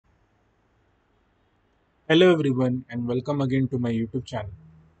Hello everyone and welcome again to my YouTube channel.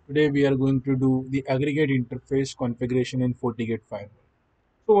 Today we are going to do the aggregate interface configuration in Fortigate Firewall.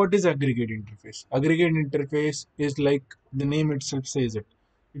 So what is aggregate interface? Aggregate interface is like the name itself says it.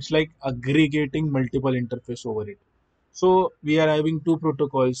 It's like aggregating multiple interface over it. So we are having two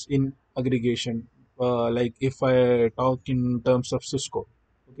protocols in aggregation. Like if I talk in terms of Cisco,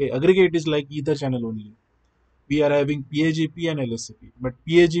 okay, aggregate is like ether channel only. We are having PAGP and LSCP. But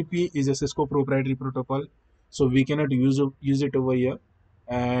PAGP is a Cisco proprietary protocol, so we cannot use it over here,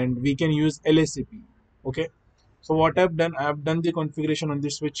 and we can use LSCP. Okay. So what I've done the configuration on the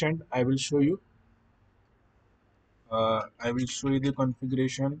switch end. I will show you. I will show you the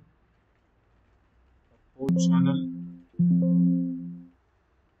configuration port channel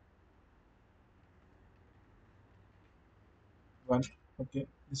one. Okay,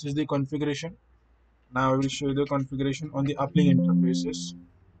 this is the configuration. Now I will show you the configuration on the uplink interfaces.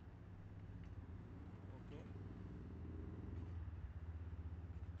 Okay,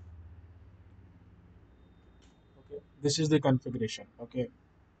 okay. This is the configuration. Okay,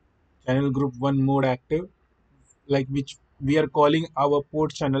 channel group one mode active, like which we are calling our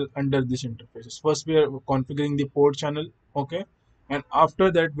port channel under this interfaces. First we are configuring the port channel, okay, and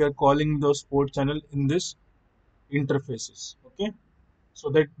after that we are calling those port channel in this interfaces, okay, so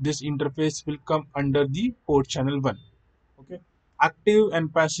that this interface will come under the port channel 1. Okay, active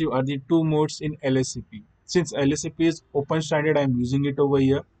and passive are the two modes in LSCP. Since LSCP is open standard, I am using it over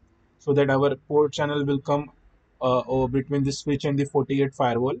here so that our port channel will come over between the switch and the FortiGate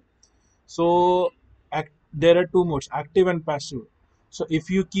firewall. So there are two modes, active and passive. So if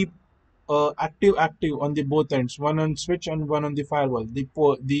you keep active on the both ends, one on switch and one on the firewall, the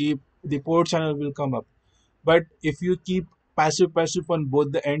port channel will come up. But if you keep passive on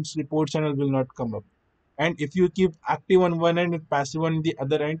both the ends, the port channel will not come up. And if you keep active on one end and passive on the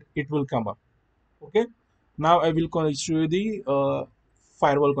other end, it will come up. Okay. Now I will show you the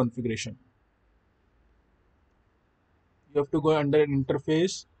firewall configuration. You have to go under an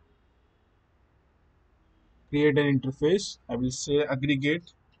interface, create an interface. I will say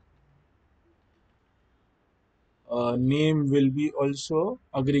aggregate. Name will be also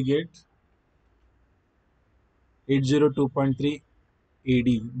aggregate 802.3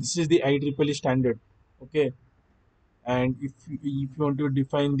 AD. This is the IEEE standard. Okay, and if you want to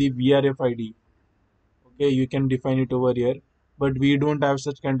define the VRF ID, okay, you can define it over here. But we don't have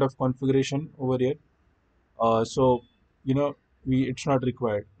such kind of configuration over here. So you know we it's not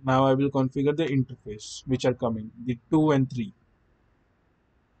required. Now I will configure the interface which are coming, the 2 and 3.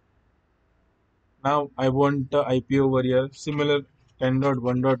 Now I want the IP over here similar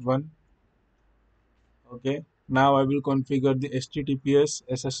 10.1.1. Okay. Now I will configure the HTTPS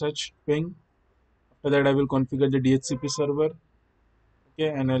SSH ping. After that, I will configure the DHCP server. Okay,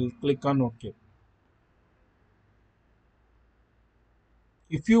 and I'll click on OK.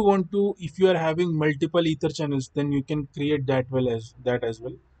 If you are having multiple Ether channels, then you can create that as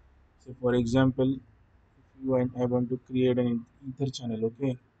well. So, for example, if I want to create an Ether channel,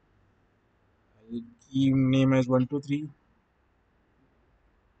 okay, I'll give name as 123.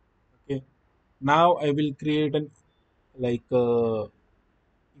 Okay. Now I will create an like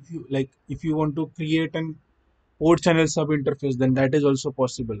if you want to create an port channel sub interface, then that is also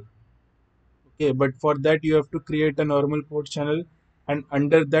possible. Okay, but for that you have to create a normal port channel, and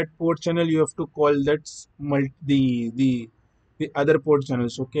under that port channel you have to call that the other port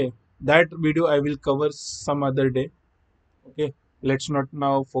channels. Okay, that video I will cover some other day. Okay, let's not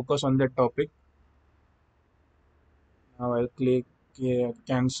now focus on that topic. Now I'll click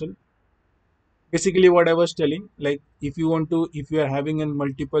cancel. Basically, what I was telling, like if you are having a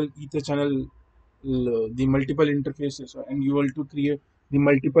multiple ether channel, the multiple interfaces, and you want to create the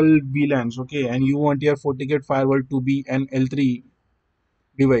multiple VLANs, okay, and you want your FortiGate firewall to be an L3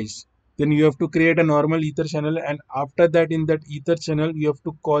 device, then you have to create a normal ether channel, and after that in that ether channel you have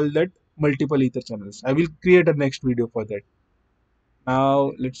to call that multiple ether channels. I will create a next video for that.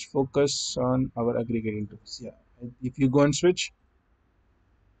 Now let's focus on our aggregate interface. Yeah, if you go and switch,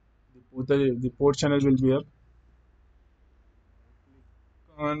 the port channel will be up.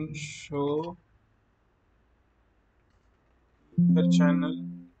 On show ether channel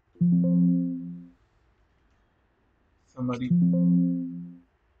summary.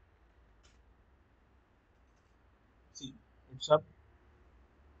 See, it's up.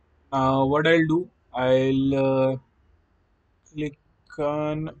 Now what I'll do, I'll click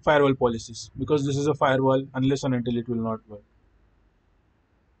on firewall policies, because this is a firewall. Unless and until it will not work,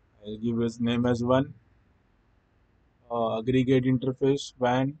 I'll give his name as one. Aggregate interface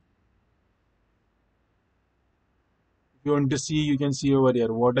WAN If you want to see, you can see over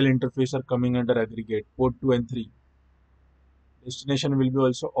here. What all interface are coming under aggregate, port 2 and 3. Destination will be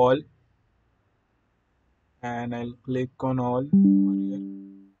also all, and I'll click on all over here.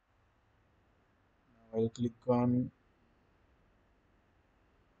 I'll click on,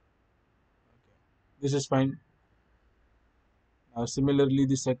 okay. This is fine. Now similarly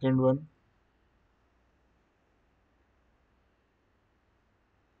the second one,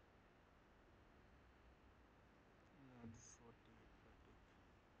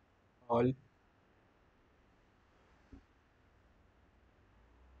 all.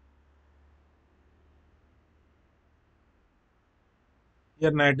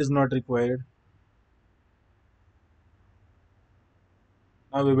 Here NAT is not required.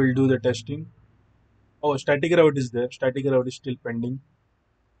 Now we will do the testing. Oh, static route is there. Static route is still pending.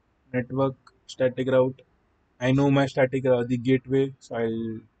 Network static route. I know my static route, the gateway, so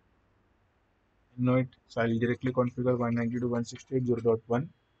I'll know it. So I'll directly configure 192.168.0.1.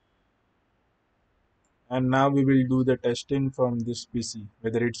 And now we will do the testing from this PC,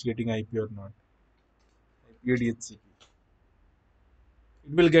 whether it's getting IP or not. IP DHCP.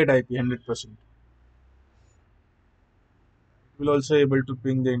 It will get IP 100%. It will also able to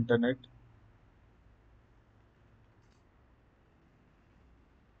ping the internet.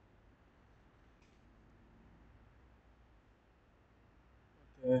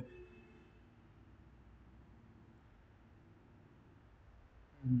 Okay.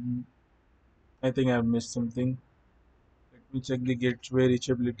 Mhm. I think I've missed something. Let me check the gateway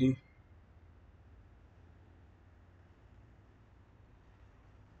reachability.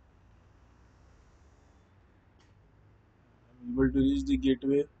 I'm able to reach the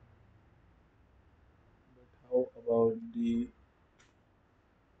gateway, but how about the,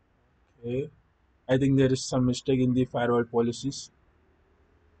 okay? I think there is some mistake in the firewall policies.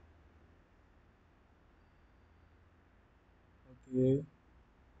 Okay,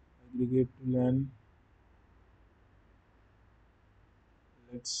 aggregate to LAN.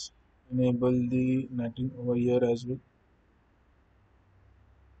 Let's enable the netting over here as well.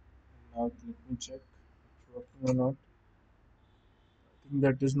 Now let me check it's working or not. I think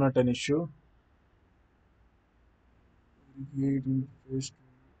that is not an issue. Aggregate interface to,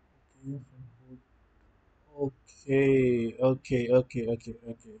 okay, from port. Okay.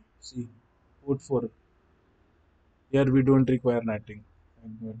 See, port 4. Here we don't require netting. I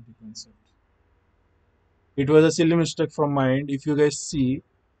got the concept. It was a silly mistake from my end. If you guys see,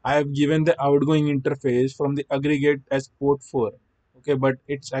 I have given the outgoing interface from the aggregate as port 4. Okay, but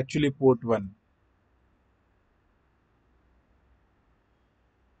it's actually port 1.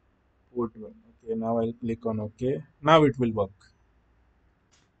 Port 1. Okay, now I'll click on OK. Now it will work.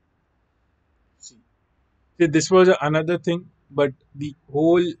 See, this was another thing, but the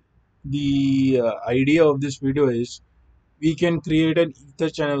idea of this video is we can create an ether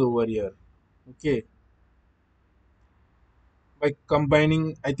channel over here. Okay, by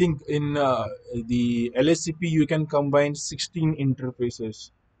combining, I think in the LSCP you can combine 16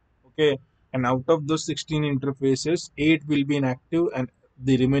 interfaces. Okay, and out of those 16 interfaces, 8 will be inactive and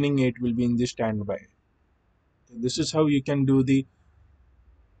the remaining 8 will be in the standby. This is how you can do the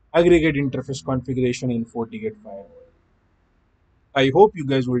aggregate interface configuration in Fortigate Firewall. I hope you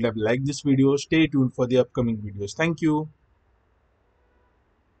guys would have liked this video. Stay tuned for the upcoming videos. Thank you.